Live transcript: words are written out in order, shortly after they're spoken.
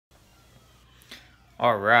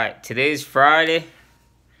Alright, today's Friday.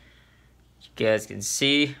 You guys can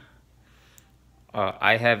see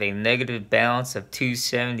I have a negative balance of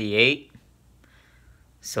 278.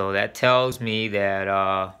 So that tells me that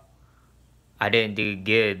I didn't do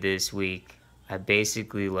good this week. I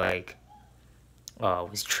basically was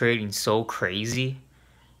trading so crazy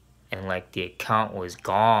and the account was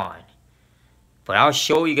gone. But I'll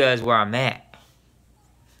show you guys where I'm at.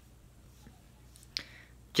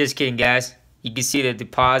 Just kidding, guys. You can see the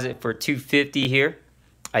deposit for 250 here.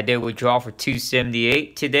 I did withdraw for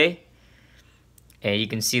 278 today. And you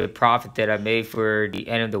can see the profit that I made for the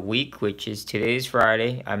end of the week, which is today's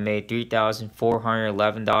Friday. I made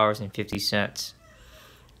 $3,411.50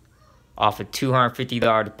 off a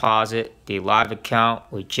 $250 deposit, the live account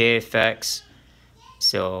with JAFX.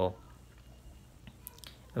 So,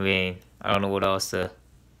 I mean, I don't know what else to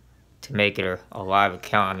make it a live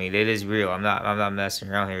account. I mean, it is real. I'm not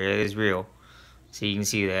messing around here. It is real. So you can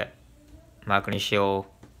see that. I'm not going to show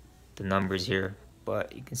the numbers here,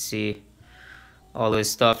 but you can see all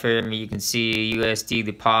this stuff here. I mean, you can see USD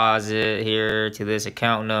deposit here to this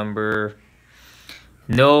account number.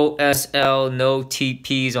 No SL, no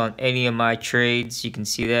TPs on any of my trades. You can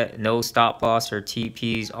see that. No stop loss or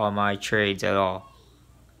TPs on my trades at all.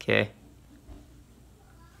 Okay.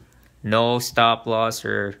 No stop loss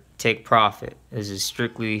or take profit. This is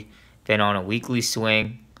strictly been on a weekly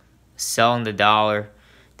swing. Selling the dollar.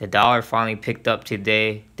 The dollar finally picked up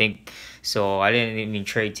today. So I didn't even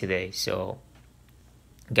trade today. So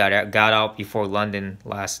got out before London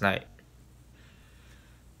last night.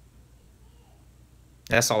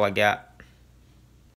 That's all I got.